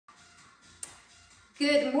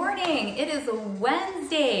Good morning. It is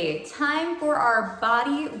Wednesday, time for our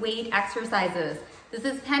body weight exercises. This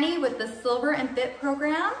is Penny with the Silver&Fit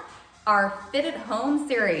program, our Fit at Home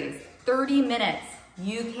series, 30 minutes.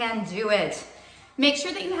 You can do it. Make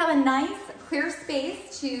sure that you have a nice, clear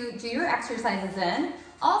space to do your exercises in.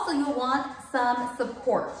 Also, you'll want some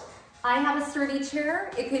support. I have a sturdy chair.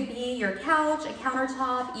 It could be your couch, a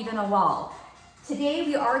countertop, even a wall. Today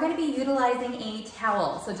we are going to be utilizing a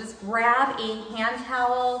towel, so just grab a hand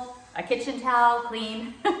towel, a kitchen towel,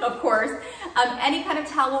 clean, of course. Any kind of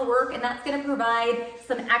towel will work, and that's going to provide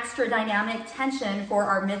some extra dynamic tension for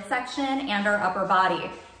our midsection and our upper body.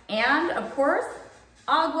 And of course,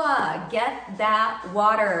 agua, get that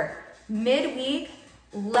water. Midweek,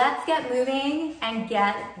 let's get moving and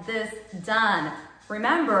get this done.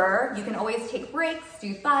 Remember, you can always take breaks,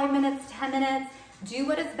 do 5 minutes, 10 minutes. Do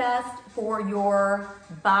what is best for your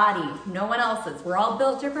body, no one else's. We're all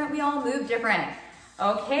built different, we all move different.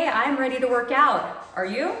 Okay, I'm ready to work out. Are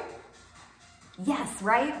you? Yes,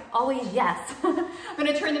 right? Always yes. I'm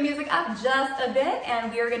gonna turn the music up just a bit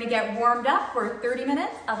and we are gonna get warmed up for 30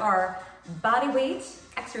 minutes of our body weight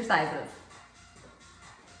exercises.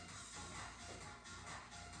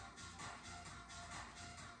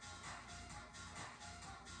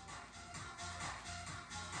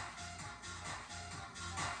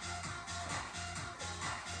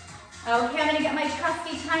 Okay, I'm gonna get my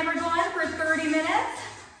trusty timer going for 30 minutes.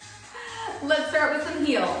 Let's start with some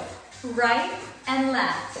heels, right and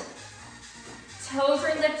left. Toes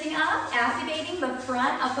are lifting up, activating the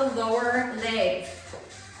front of the lower legs.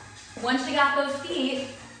 Once you got those feet,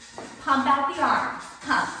 pump out the arms,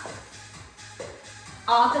 pump.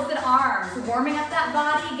 Opposite arms, warming up that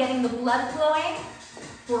body, getting the blood flowing,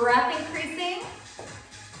 breath increasing,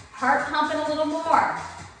 heart pumping a little more.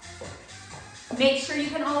 Make sure you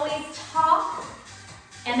can always talk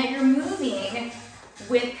and that you're moving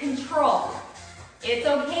with control. It's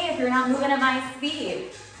okay if you're not moving at my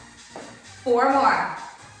speed. 4 more.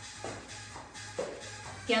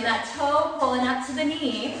 Again, that toe pulling up to the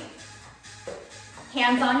knee.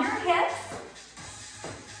 Hands on your hips.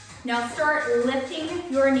 Now start lifting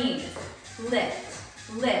your knees.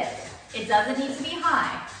 Lift, lift. It doesn't need to be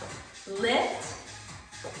high. Lift.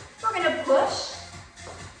 We're gonna push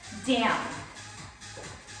down.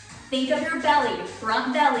 Think of your belly,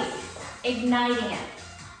 front belly, igniting it.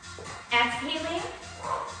 Exhaling,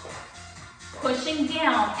 pushing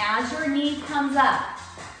down as your knee comes up.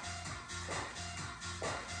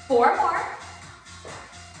 4 more.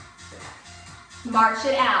 March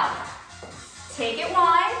it out. Take it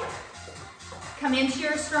wide. Come into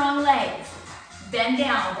your strong legs. Bend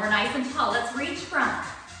down, we're nice and tall. Let's reach front,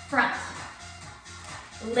 front.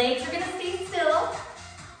 Legs are gonna stay still.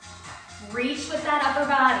 Reach with that upper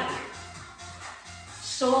body.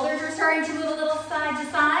 Shoulders are starting to move a little side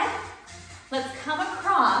to side. Let's come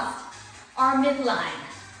across our midline.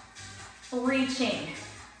 Reaching.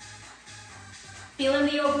 Feeling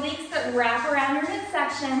the obliques that wrap around your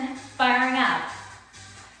midsection, firing up.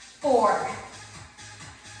 4,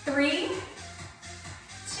 3,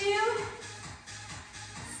 2,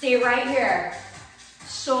 stay right here.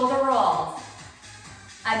 Shoulder rolls.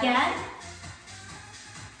 Again.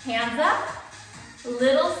 Hands up,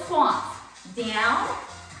 little swamp, down,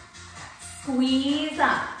 squeeze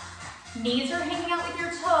up. Knees are hanging out with your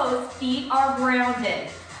toes, feet are grounded.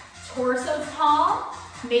 Torso's tall,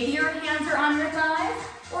 maybe your hands are on your thighs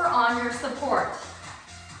or on your support.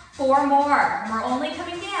 4 more, we're only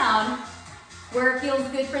coming down where it feels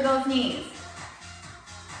good for those knees.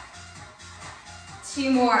 2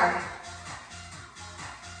 more.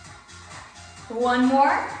 1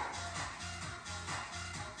 more.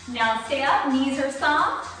 Now stay up, knees are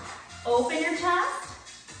soft. Open your chest.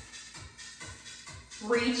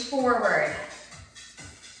 Reach forward.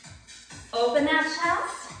 Open that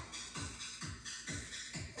chest.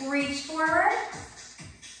 Reach forward.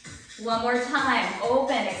 1 more time.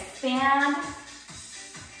 Open, expand.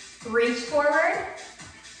 Reach forward.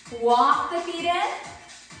 Walk the feet in.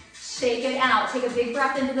 Shake it out. Take a big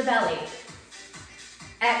breath into the belly.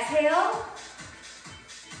 Exhale.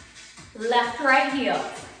 Left, right heel.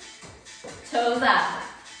 Toes up.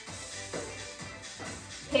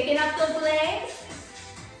 Picking up those legs.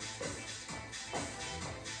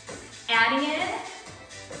 Adding in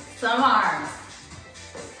some arms.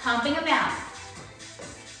 Pumping them out.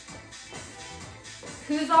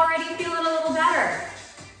 Who's already feeling a little better?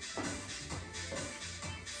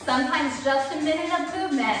 Sometimes just a minute of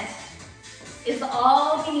movement is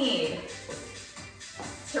all we need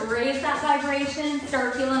to raise that vibration,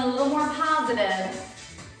 start feeling a little more positive,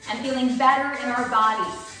 and feeling better in our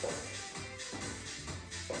bodies.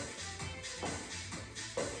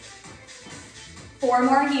 4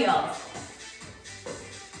 more heels.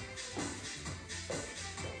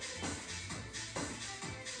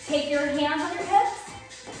 Take your hands on your hips.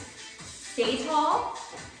 Stay tall.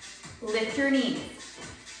 Lift your knees.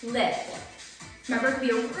 Lift. Remember, it could be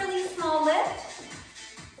a really small lift.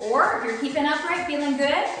 Or if you're keeping upright, feeling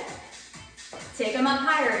good, take them up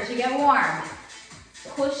higher as you get warm.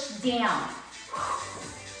 Push down.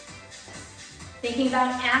 Thinking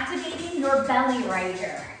about activating your belly right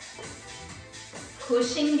here.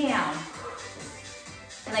 Pushing down.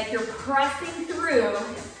 Like you're pressing through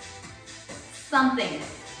something.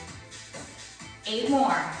 8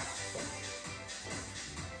 more.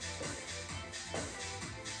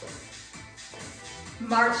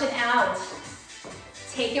 March it out.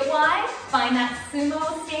 Take it wide. Find that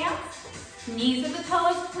sumo stance. Knees of the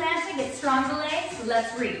toes planted. Get strong in the legs.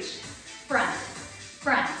 Let's reach. Front,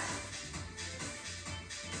 front.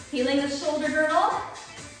 Feeling the shoulder girdle.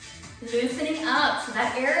 Loosening up. So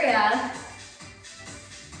that area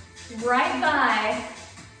right by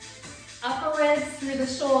upper ribs through the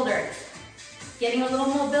shoulders. Getting a little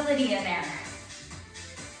mobility in there.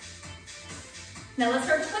 Now let's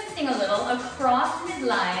start twisting a little across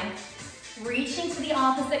midline, reaching to the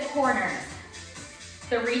opposite corners.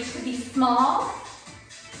 The reach could be small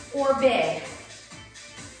or big.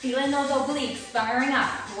 Feeling those obliques firing up,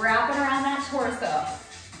 wrapping around that torso.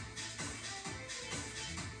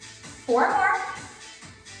 4 more.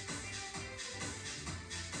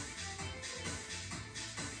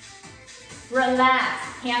 Relax,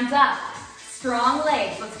 hands up, strong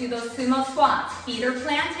legs. Let's do those sumo squats. Feet are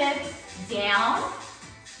planted, down.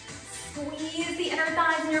 Squeeze the inner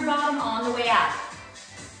thighs and your bottom on the way up.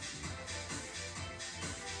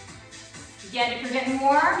 Again, if you're getting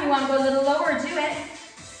warm, you want to go a little lower, do it.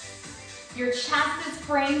 Your chest is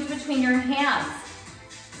framed between your hands.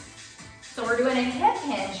 So we're doing a hip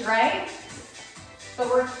hinge, right? But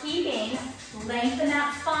we're keeping length in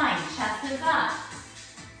that spine. Chest is up.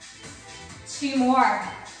 2 more.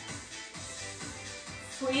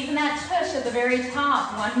 Squeezing that tush at the very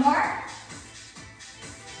top. 1 more.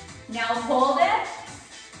 Now hold it.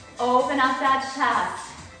 Open up that chest.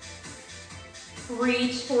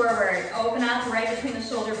 Reach forward. Open up right between the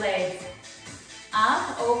shoulder blades.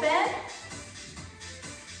 Up, open.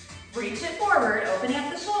 Reach it forward, opening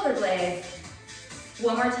up the shoulder blades.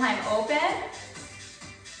 1 more time, open.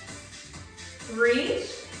 Reach.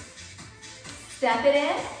 Step it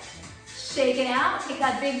in. Shake it out. Take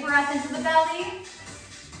that big breath into the belly.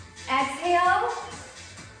 Exhale.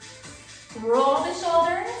 Roll the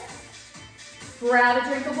shoulders. Grab a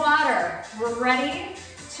drink of water. We're ready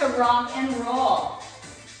to rock and roll.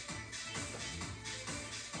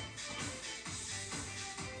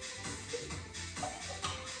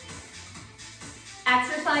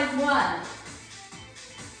 Exercise 1.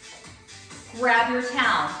 Grab your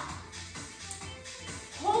towel.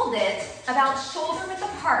 Hold it about shoulder width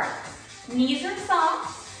apart. Knees are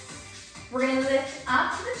soft. We're gonna lift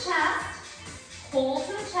up to the chest, hold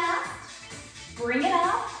to the chest, bring it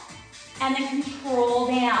up, and then control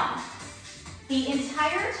down. The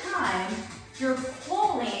entire time, you're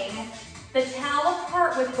pulling the towel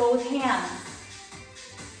apart with both hands.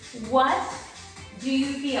 What do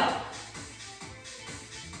you feel?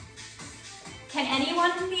 Can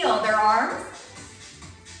anyone feel their arms?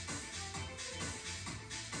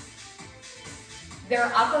 Their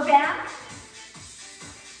upper back?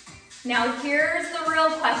 Now here's the real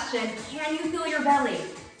question. Can you feel your belly?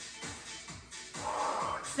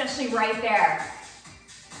 Especially right there.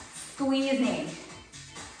 Squeezing.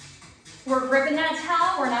 We're gripping that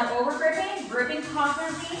towel, we're not over gripping. Gripping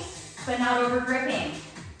confidently, but not over gripping.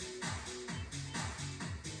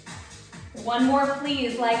 1 more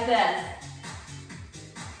please, like this.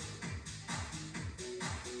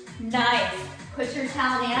 Nice. Put your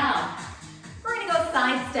towel down. We're gonna go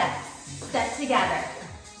side steps. Step together.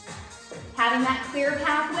 Having that clear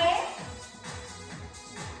pathway.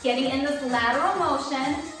 Getting in this lateral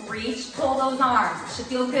motion. Reach, pull those arms. It should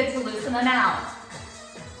feel good to loosen them out.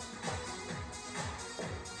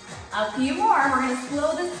 A few more. We're gonna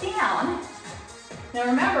slow this down. Now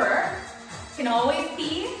remember, it can always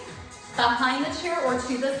be behind the chair or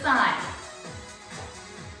to the side.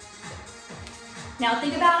 Now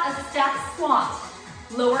think about a step squat,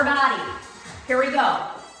 lower body. Here we go.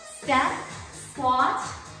 Step, squat,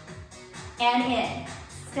 and in.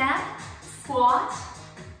 Step, squat,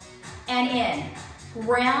 and in.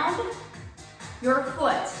 Ground your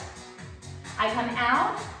foot. I come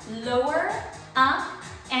out, lower, up,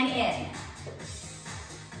 and in.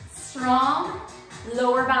 Strong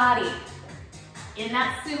lower body. In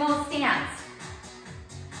that sumo stance.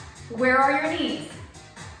 Where are your knees?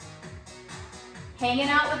 Hanging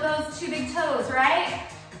out with those 2 big toes, right?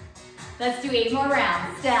 Let's do 8 more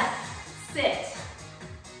rounds. Step, sit,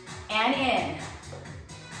 and in.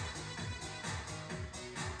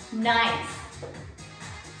 Nice.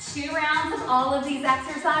 2 rounds of all of these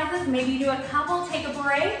exercises. Maybe you do a couple, take a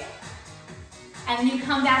break, and then you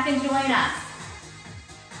come back and join us.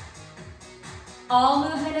 All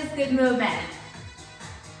movement is good movement.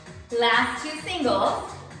 Last 2 singles.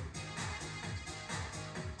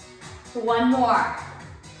 1 more.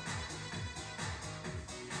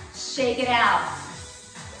 Shake it out.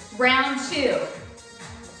 Round 2.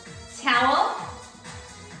 Towel.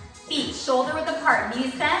 Feet shoulder width apart,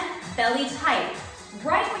 knees bent, belly tight.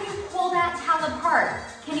 Right when you pull that towel apart,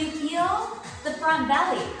 can you feel the front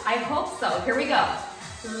belly? I hope so. Here we go.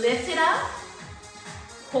 Lift it up.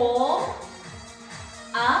 Pull.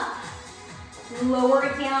 Up. Lower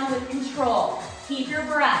it down with control. Keep your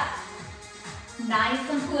breath nice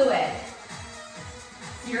and fluid.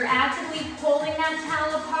 You're actively pulling that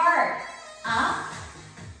towel apart. Up.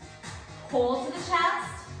 Pull to the chest.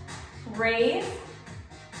 Raise.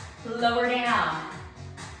 Lower down.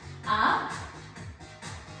 Up.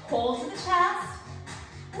 Pull to the chest.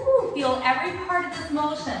 Ooh, feel every part of this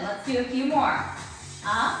motion. Let's do a few more.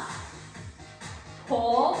 Up.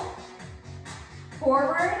 Pull.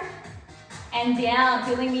 Forward. And down.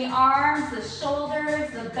 Feeling the arms, the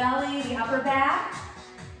shoulders, the belly, the upper back.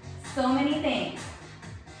 So many things.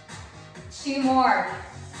 2 more.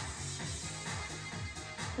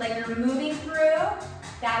 Like you're moving through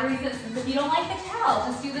that resistance. If you don't like the towel,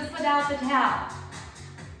 just do this without the towel.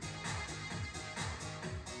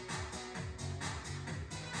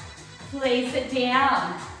 Place it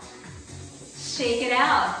down. Shake it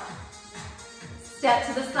out. Step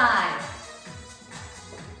to the side.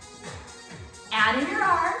 Add in your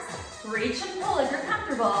arms. Reach and pull if you're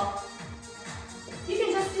comfortable. You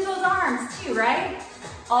can just do those arms too, right?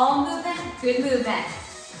 All movement, good movement.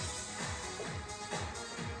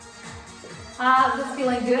 Ah, this is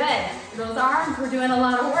feeling good. Those arms, we're doing a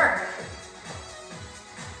lot of work.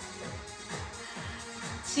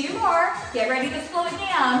 2 more. Get ready to slow it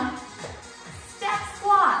down. Step,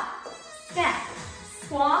 squat. Step,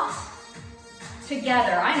 squat.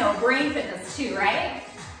 Together. I know, brain fitness too, right?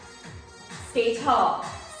 Stay tall.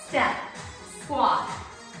 Step, squat.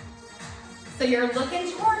 So you're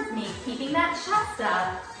looking towards me, keeping that chest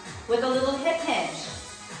up with a little hip hinge.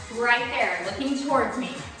 Right there, looking towards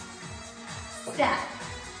me. Step.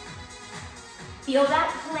 Feel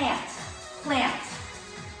that plant, plant.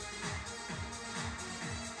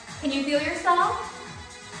 Can you feel yourself?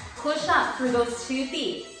 Push up through those 2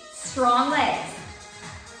 feet. Strong legs.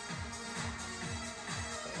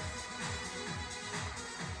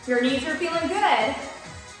 Your knees are feeling good.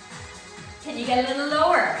 Can you get a little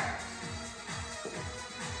lower?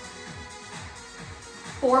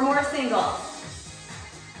 4 more singles.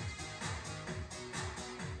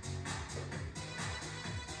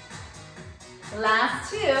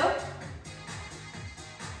 Last 2.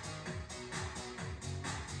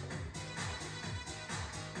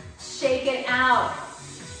 Shake it out.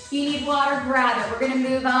 If you need water, grab it. We're gonna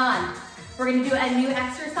move on. We're gonna do a new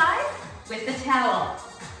exercise with the towel.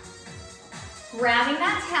 Grabbing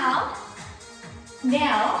that towel.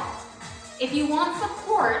 Now, if you want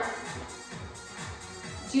support,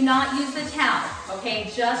 do not use the towel, okay?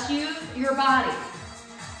 Just use your body.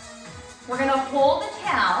 We're gonna hold the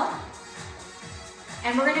towel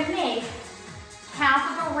and we're gonna make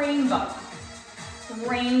half of a rainbow.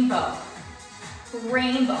 Rainbow.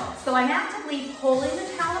 Rainbow. So I'm actively pulling the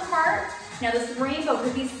towel apart. Now this rainbow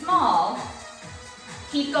could be small.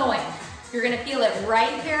 Keep going. You're gonna feel it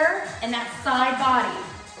right here in that side body.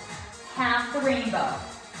 Half the rainbow.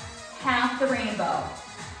 Half the rainbow.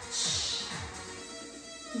 Shh.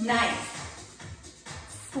 Nice.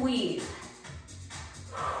 Squeeze.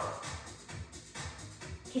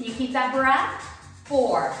 Can you keep that breath?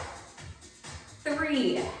 4,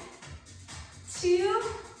 3, 2,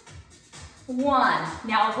 1.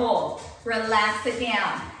 Now hold. Relax it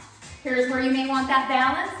down. Here's where you may want that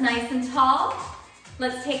balance, nice and tall.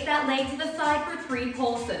 Let's take that leg to the side for 3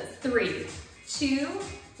 pulses. 3, 2,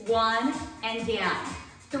 1, and down.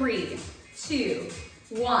 3, 2,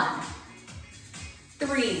 1.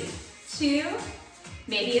 3, 2.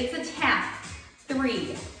 Maybe it's a tap.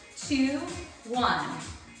 3, 2, 1.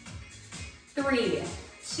 3,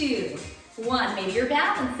 2, 1. Maybe you're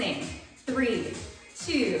balancing. 3,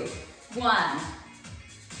 2, 1.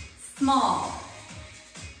 Small.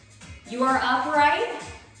 You are upright.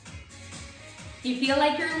 You feel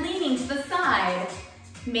like you're leaning to the side.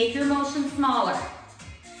 Make your motion smaller.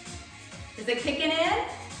 Is it kicking in?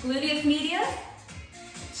 Gluteus medius.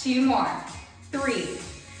 2 more. 3,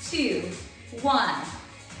 2, 1.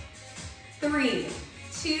 3,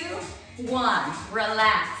 2, 1.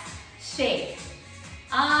 Relax. Shake.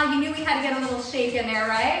 You knew we had to get a little shake in there,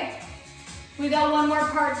 right? We got one more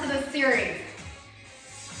part to the series.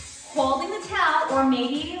 Holding the towel or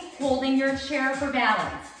maybe holding your chair for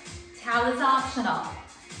balance. Towel is optional.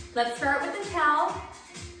 Let's start with the towel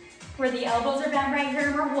where the elbows are bent right here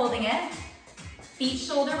and we're holding it. Feet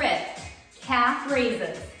shoulder width. Calf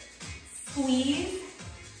raises. Squeeze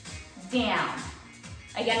down.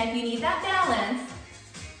 Again, if you need that balance,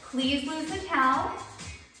 please lose the towel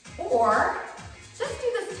or just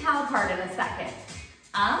do this towel part in a second.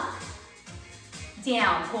 Up,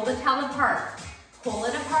 down. Pull the towel apart. Pull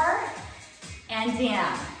it apart and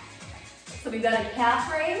down. So we've got a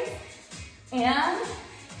calf raise and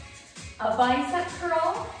a bicep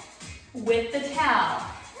curl with the towel.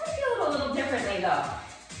 We're gonna do it a little differently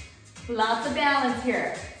though. Lots of balance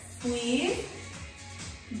here. Squeeze,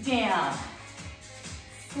 down.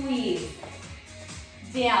 Squeeze,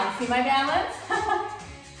 down. See my balance?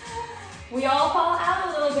 We all fall out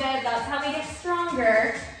a little bit. That's how we get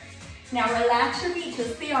stronger. Now relax your feet,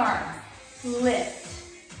 just the arms. Lift,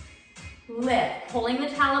 lift, pulling the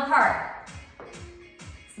towel apart. So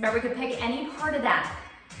remember, we could pick any part of that.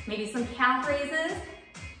 Maybe some calf raises,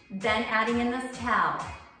 then adding in this towel.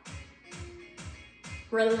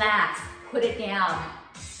 Relax, put it down.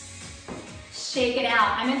 Shake it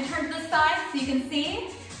out. I'm gonna turn to the side so you can see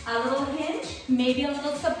a little hinge, maybe a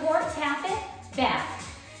little support, tap it, back.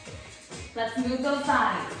 Let's move those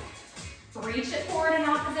bodies. Reach it forward in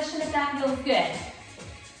opposition if that feels good.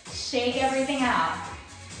 Shake everything out.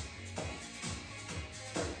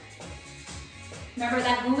 Remember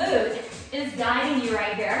that glute is guiding you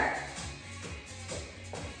right here.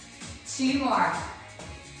 2 more.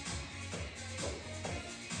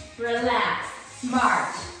 Relax,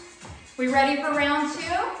 march. We ready for round 2?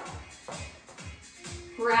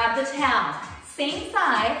 Grab the towel. Same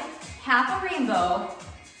side, half a rainbow.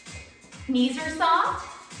 Knees are soft.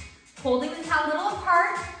 Holding the towel a little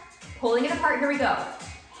apart. Pulling it apart, here we go.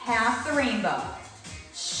 Half the rainbow.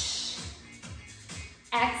 Shh.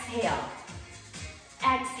 Exhale.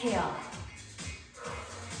 Exhale.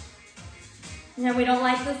 Now we don't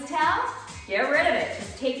like this towel? Get rid of it.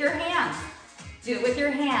 Just take your hands. Do it with your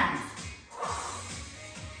hands.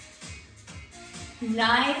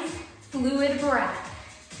 Nice, fluid breath.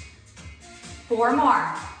 4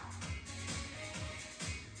 more.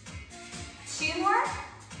 2 more.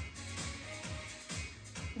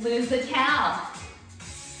 Lose the towel.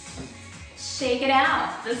 Shake it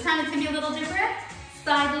out. This time it's gonna be a little different.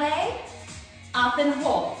 Side leg, up and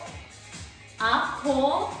hold. Up,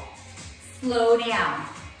 hold, slow down.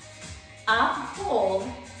 Up, hold,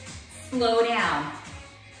 slow down.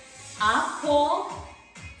 Up, hold,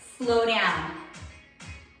 slow down.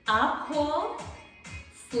 Up, hold,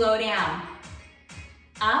 slow down.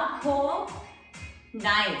 Up, hold,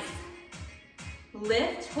 nice.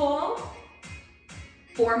 Lift, hold.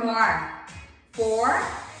 4 more. 4.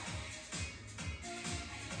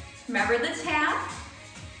 Remember the tap.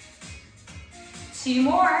 2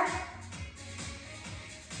 more.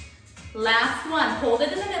 Last one. Hold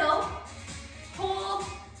it in the middle. Hold.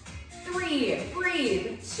 3.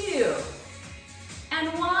 Breathe. 2. And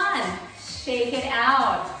 1. Shake it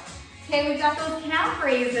out. Okay, we've got those calf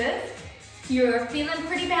raises. You're feeling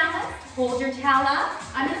pretty balanced. Hold your towel up.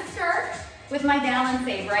 I'm going to start with my balance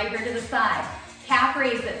aid right here to the side. Calf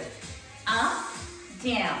raises. Up,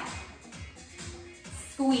 down.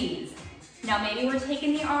 Squeeze. Now maybe we're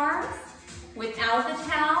taking the arms without the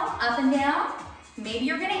towel, up and down. Maybe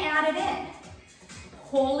you're gonna add it in.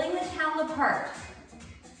 Pulling the towel apart.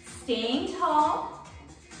 Staying tall.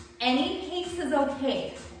 Any pace is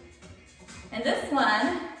okay. And this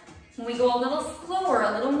one, when we go a little slower,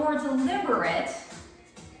 a little more deliberate,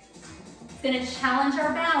 it's gonna challenge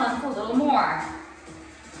our balance a little more.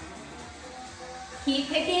 Keep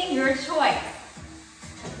picking your choice.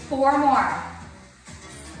 4 more.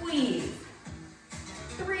 Squeeze.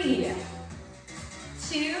 3,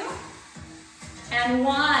 2, and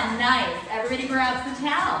 1. Nice. Everybody grabs the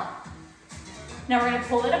towel. Now we're going to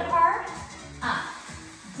pull it apart. Up,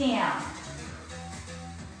 down.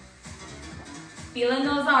 Feeling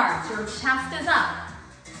those arms. Your chest is up.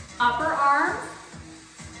 Upper arms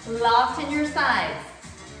locked in your sides.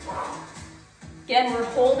 Again, we're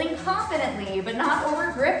holding confidently, but not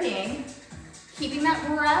over gripping. Keeping that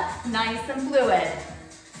breath nice and fluid.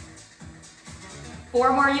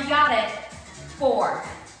 4 more, you got it. 4,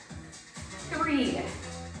 3.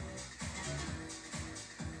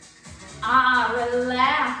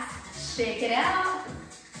 Relax. Shake it out.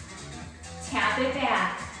 Tap it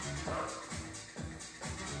back.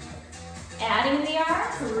 Adding the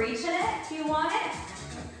arms, reaching it if you want it.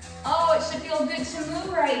 Oh, it should feel good to move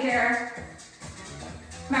right here.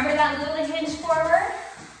 Remember that little hinge forward?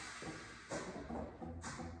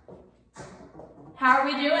 How are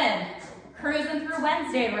we doing? Cruising through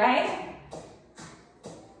Wednesday, right?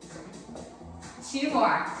 2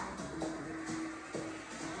 more.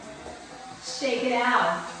 Shake it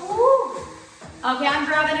out. Woo. Okay, I'm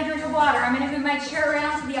grabbing a drink of water. I'm gonna move my chair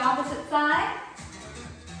around to the opposite side.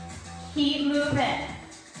 Keep moving.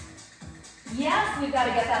 Yes, we've got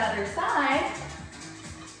to get that other side.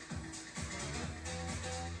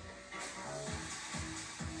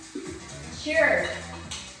 Cheers.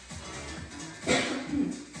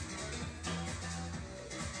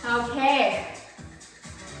 Okay.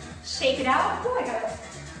 Shake it out. Oh, I got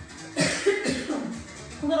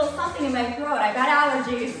a little something in my throat. I got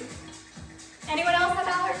allergies. Anyone else have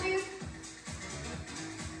allergies?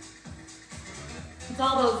 It's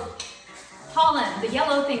all those pollen, the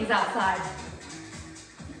yellow things outside.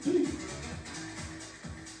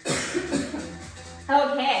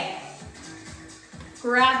 Okay.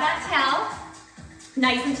 Grab that towel.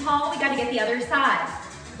 Nice and tall, we gotta get the other side.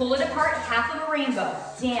 Pull it apart, half of a rainbow.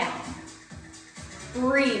 Down.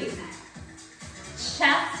 Breathe.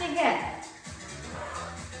 Chest to hip.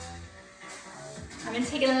 I've been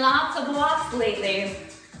taking lots of walks lately.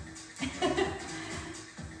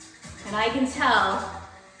 And I can tell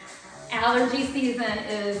allergy season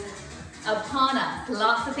is upon us.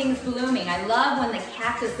 Lots of things blooming. I love when the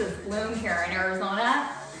cactuses bloom here in Arizona.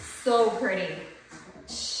 So pretty.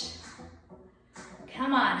 Shh.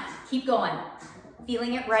 Come on, keep going.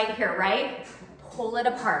 Feeling it right here, right? Pull it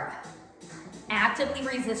apart. Actively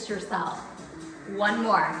resist yourself. 1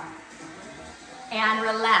 more. And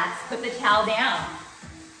relax, put the towel down.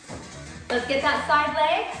 Let's get that side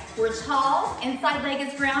leg. We're tall, inside leg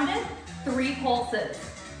is grounded. 3 pulses.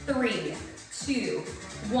 3, 2,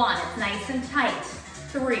 1. It's nice and tight.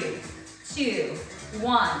 3, 2,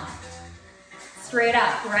 1. Straight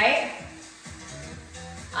up, right?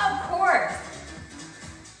 Of course.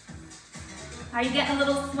 Are you getting a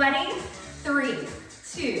little sweaty? 3,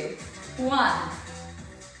 2, 1.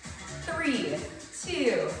 3,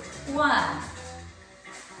 2, 1.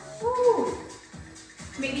 Woo.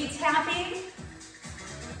 Maybe tapping,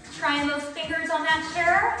 trying those fingers on that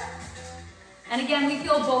chair. And again, we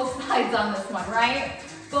feel both sides on this one, right?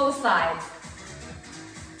 Both sides.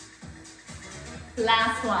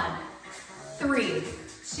 Last one. 3,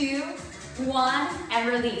 2, 1, and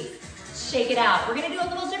release. Shake it out. We're gonna do a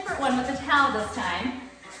little different one with the towel this time.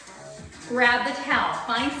 Grab the towel,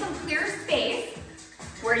 find some clear space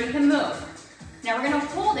where you can move. Now we're gonna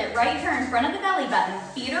hold it right here in front of the belly button.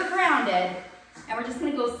 Feet are grounded, and we're just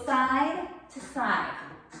gonna go side to side.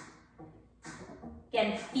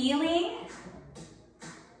 Again, feeling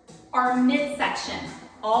our midsection.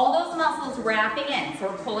 All those muscles wrapping in. So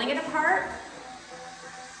we're pulling it apart.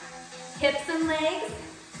 Hips and legs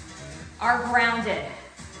are grounded.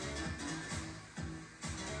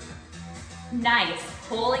 Nice.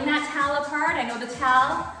 Pulling that towel apart. I know the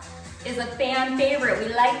towel is a fan favorite.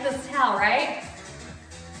 We like this towel, right?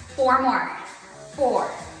 4 more.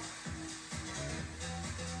 4.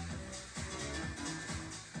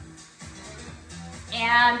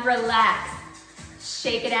 And relax.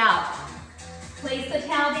 Shake it out. Place the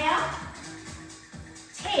towel down.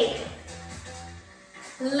 Take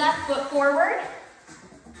left foot forward.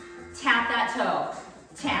 Tap that toe.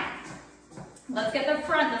 Tap. Let's get the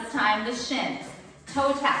front this time, the shins.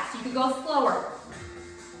 Toe taps. You can go slower.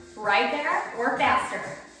 Right there or faster.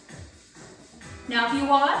 Now if you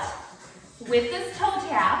want, with this toe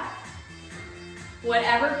tap,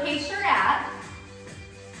 whatever pace you're at,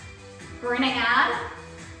 we're gonna add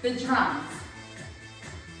the drums.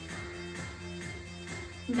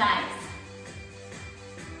 Nice.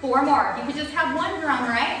 4 more. You could just have 1 drum,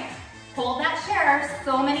 right? Hold that chair,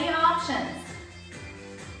 so many options.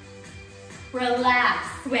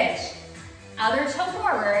 Relax, switch. Other toe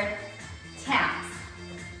forward, taps.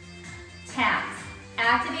 Taps.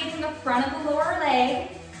 Activating the front of the lower leg.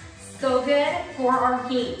 So good for our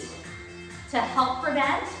gait. To help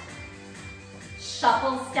prevent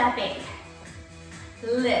shuffle stepping.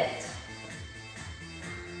 Lift.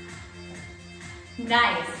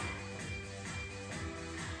 Nice.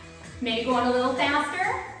 Maybe going a little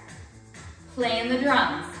faster. Playing the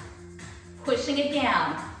drums. Pushing it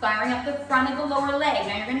down. Firing up the front of the lower leg.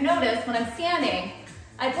 Now you're going to notice when I'm standing,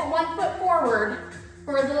 I put 1 foot forward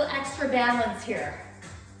for a little extra balance here.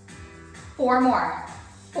 4 more.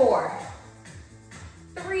 4,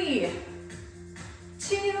 3,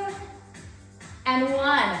 2, and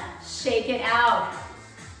 1. Shake it out.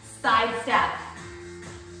 Side step.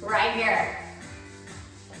 Right here.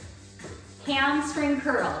 Hamstring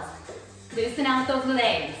curls. Loosen out those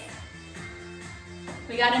legs.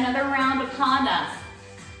 We got another round upon us.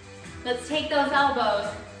 Let's take those elbows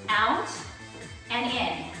out and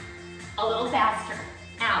in. A little faster.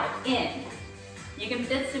 Out, in. You can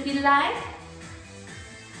fist if you like.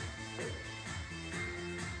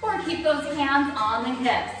 Or keep those hands on the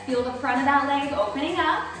hips. Feel the front of that leg opening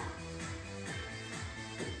up.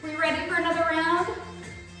 We ready for another round?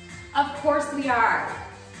 Of course we are.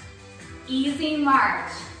 Easy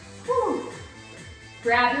march. Whew.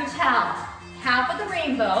 Grab your towel. Half of the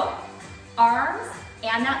rainbow. Arms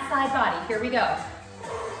and that side body. Here we go.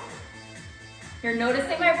 You're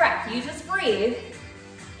noticing my breath. You just breathe.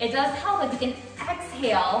 It does help if you can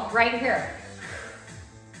exhale right here.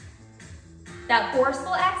 That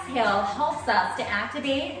forceful exhale helps us to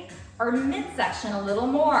activate our midsection a little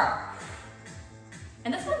more.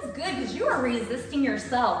 And this one's good because you are resisting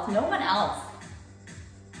yourself, no one else.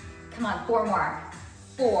 Come on, 4 more.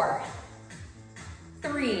 4,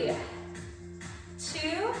 3,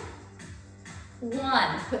 2,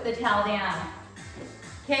 1. Put the towel down.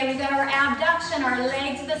 Okay, we got our abduction, our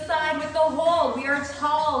leg to the side with the hold. We are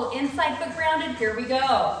tall, inside foot grounded. Here we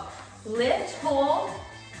go. Lift, hold,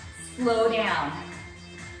 slow down.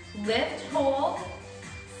 Lift, hold,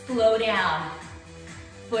 slow down.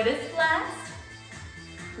 Foot is flexed.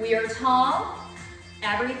 We are tall.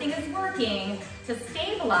 Everything is working to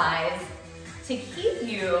stabilize, to keep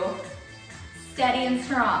you steady and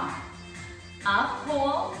strong. Up,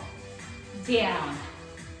 pull, down.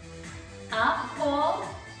 Up, pull,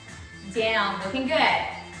 down. Looking good.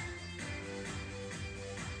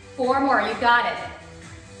 4 more, you got it.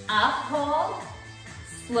 Up, pull,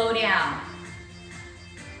 slow down.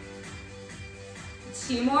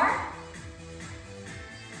 2 more.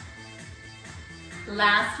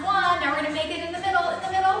 Last one. Now we're gonna make it in the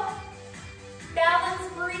middle,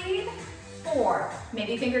 Balance, breathe. 4.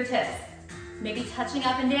 Maybe fingertips. Maybe touching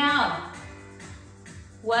up and down.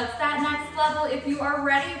 What's that next level if you are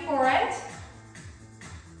ready for it?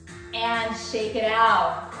 And shake it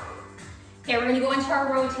out. Okay, we're gonna go into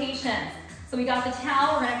our rotations. So we got the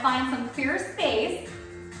towel, we're gonna find some clear space.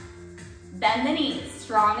 Bend the knees,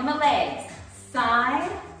 strong in the legs. Side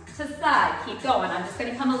to side, keep going. I'm just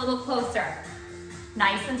gonna come a little closer.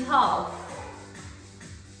 Nice and tall.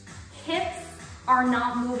 Hips are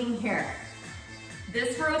not moving here.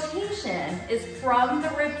 This rotation is from the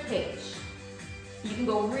rib cage. You can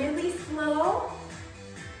go really slow,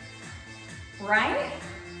 right?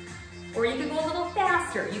 Or you can go a little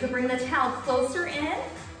faster. You can bring the towel closer in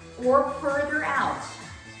or further out.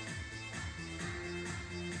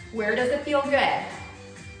 Where does it feel good?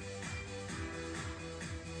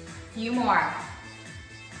 Few more.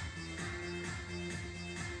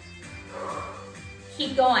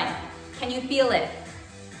 Keep going. Can you feel it?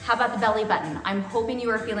 How about the belly button? I'm hoping you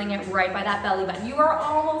are feeling it right by that belly button. You are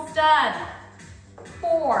almost done.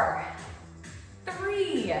 4,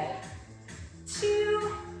 3,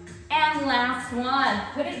 2, and last one.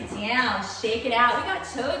 Put it down, shake it out. We got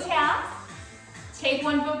toe taps. Take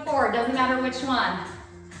 1 foot forward, doesn't matter which one.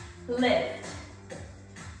 Lift.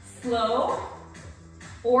 Slow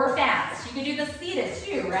or fast. You can do the seated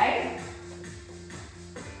too, right?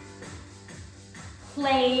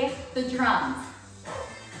 Play the drums.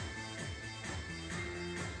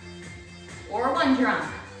 Or 1 drum.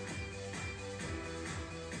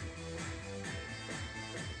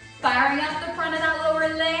 Firing up the front of that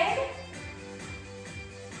lower leg.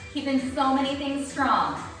 Keeping so many things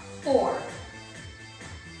strong. 4,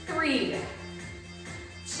 3,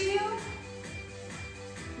 2,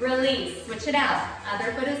 release. Switch it out.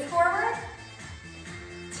 Other foot is forward.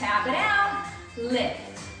 Tap it out. Lift.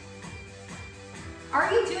 Are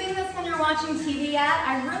you doing this when you're watching TV yet?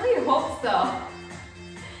 I really hope so.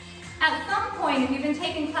 At some point, if you've been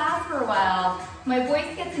taking class for a while, my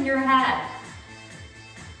voice gets in your head.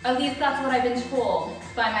 At least that's what I've been told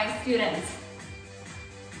by my students.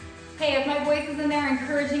 Hey, if my voice is in there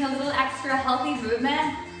encouraging a little extra healthy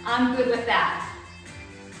movement, I'm good with that.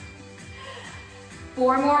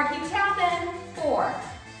 4 more, keep tapping. 4,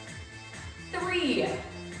 3,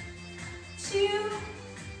 2,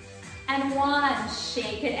 and 1.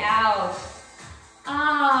 Shake it out.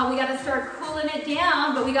 We gotta start cooling it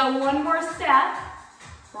down, but we got 1 more step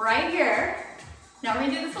right here. Now we're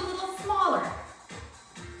gonna do this a little smaller.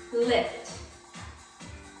 Lift.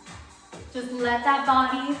 Just let that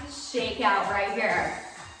body shake out right here.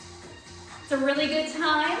 It's a really good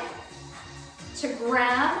time to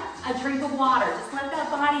grab a drink of water. Just let that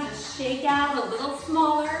body just shake out a little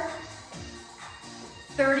smaller.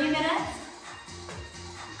 30 minutes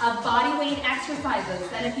of body weight exercises.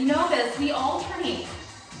 And if you notice, we alternate.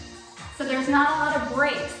 So there's not a lot of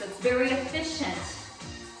breaks. It's very efficient.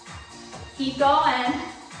 Keep going.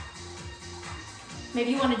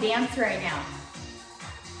 Maybe you want to dance right now.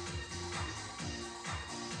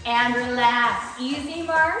 And relax. Easy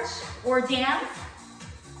march or dance.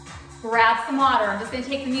 Grab some water. I'm just going to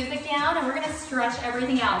take the music down and we're going to stretch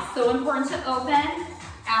everything out. So important to open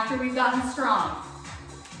after we've gotten strong.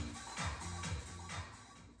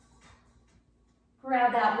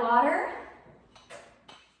 Grab that water.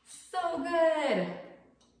 So good.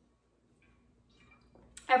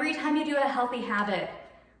 Every time you do a healthy habit,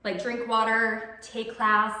 like drink water, take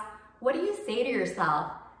class, what do you say to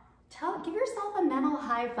yourself? Give yourself a mental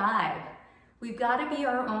high five. We've got to be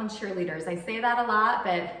our own cheerleaders. I say that a lot,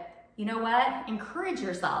 but you know what? Encourage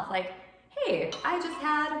yourself. Like, hey, I just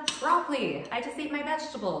had broccoli. I just ate my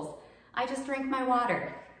vegetables. I just drank my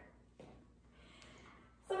water.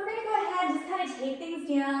 So we're gonna go ahead and just kind of take things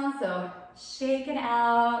down. So shake it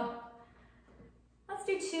out. Let's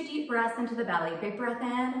do 2 deep breaths into the belly. Big breath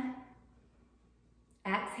in.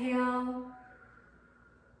 Exhale.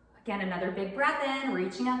 Again, another big breath in,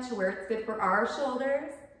 reaching up to where it's good for our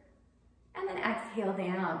shoulders. And then exhale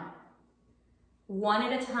down. One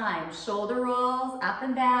at a time. Shoulder rolls up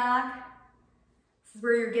and back. This is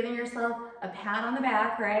where you're giving yourself a pat on the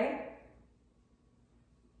back, right?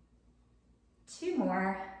 2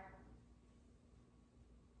 more.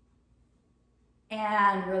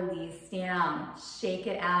 And release down. Shake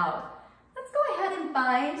it out. Let's go ahead and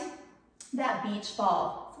find that beach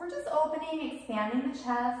ball. So we're just opening, expanding the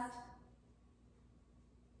chest.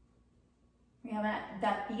 We have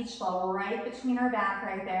that beach ball right between our back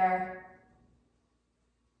right there.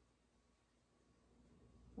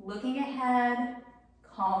 Looking ahead,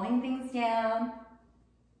 calming things down,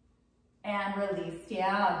 and release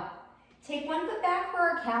down. Take 1 foot back for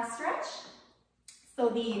our calf stretch. So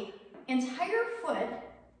the entire foot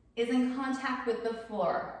is in contact with the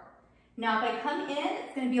floor. Now if I come in,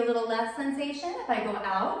 it's going to be a little less sensation. If I go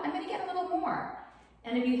out, I'm going to get a little more.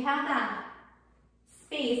 And if you have that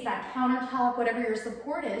space, that countertop, whatever your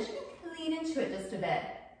support is, you can lean into it just a bit.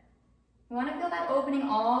 You want to feel that opening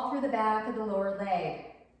all through the back of the lower leg.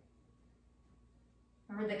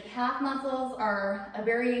 Remember, the calf muscles are a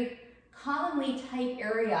very commonly tight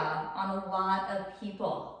area on a lot of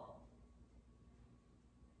people.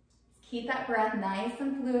 Keep that breath nice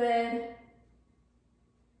and fluid.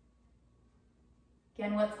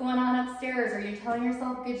 Again, what's going on upstairs? Are you telling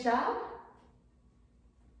yourself, good job?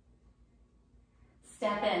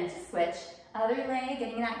 Step in to switch. Other leg,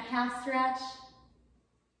 getting that calf stretch.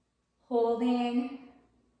 Holding.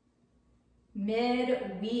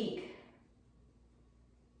 Mid-week.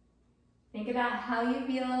 Think about how you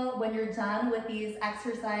feel when you're done with these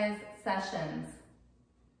exercise sessions.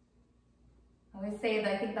 I always say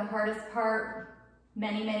that I think the hardest part,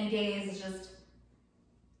 many, many days, is just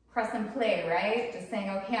press and play, right? Just saying,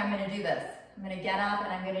 okay, I'm gonna do this. I'm gonna get up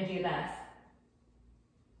and I'm gonna do this.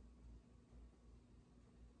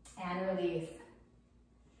 And release.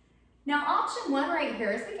 Now, option 1 right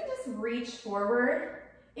here is we can just reach forward.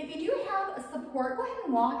 If you do have a support, go ahead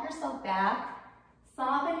and walk yourself back.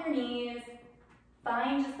 Soften your knees.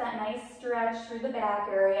 Find just that nice stretch through the back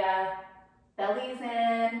area. Belly's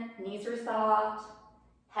in, knees are soft.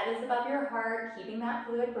 Head is above your heart, keeping that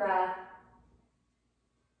fluid breath.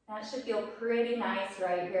 That should feel pretty nice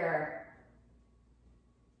right here.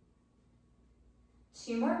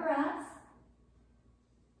 2 more breaths.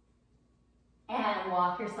 And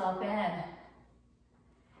walk yourself in.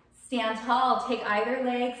 Stand tall, take either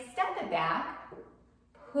leg, step it back.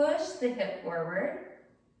 Push the hip forward.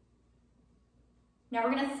 Now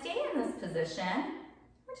we're gonna stay in this position.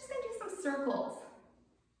 We're just gonna do some circles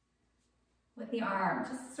with the arm,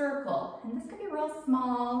 just circle. And this could be real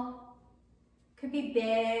small, could be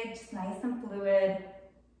big, just nice and fluid.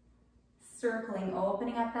 Circling,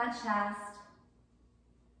 opening up that chest.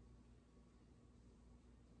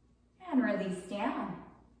 And release down.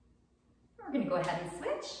 We're gonna go ahead and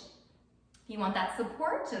switch. If you want that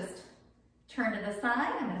support, just turn to the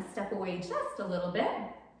side. I'm gonna step away just a little bit.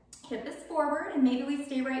 Hip is forward, and maybe we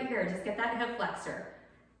stay right here. Just get that hip flexor.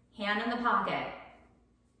 Hand in the pocket.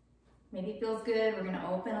 Maybe it feels good. We're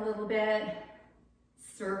gonna open a little bit.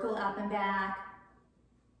 Circle up and back.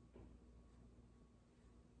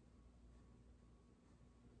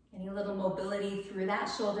 Getting a little mobility through that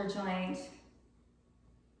shoulder joint.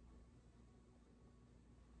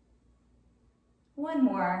 1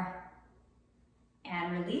 more.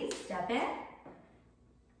 And release, step in.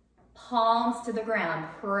 Palms to the ground,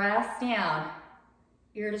 press down.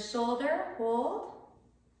 Ear to shoulder, hold.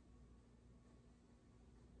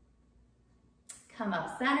 Come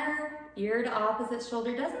up center, ear to opposite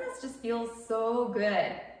shoulder. Doesn't this just feel so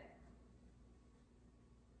good?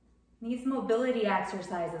 These mobility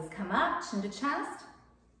exercises, come up, chin to chest.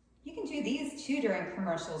 You can do these too during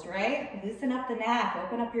commercials, right? Loosen up the neck,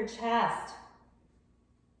 open up your chest.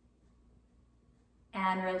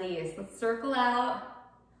 And release. Let's circle out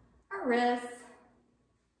our wrists,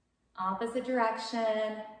 opposite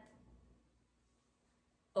direction.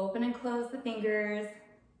 Open and close the fingers.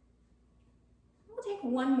 We'll take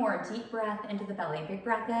one more deep breath into the belly. Big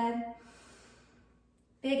breath in,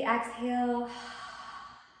 big exhale.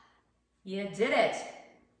 You did it.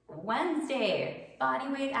 Wednesday, body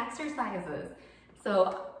weight exercises.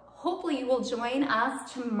 So hopefully you will join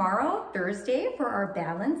us tomorrow, Thursday, for our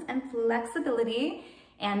balance and flexibility.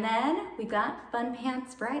 And then we've got Fun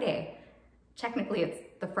Pants Friday. Technically it's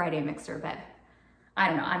the Friday mixer, but I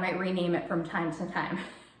don't know, I might rename it from time to time.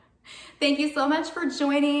 Thank you so much for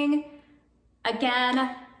joining.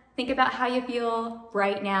 Again, think about how you feel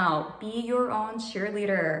right now. Be your own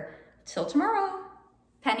cheerleader. Till tomorrow.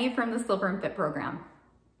 Penny from the Silver and Fit program.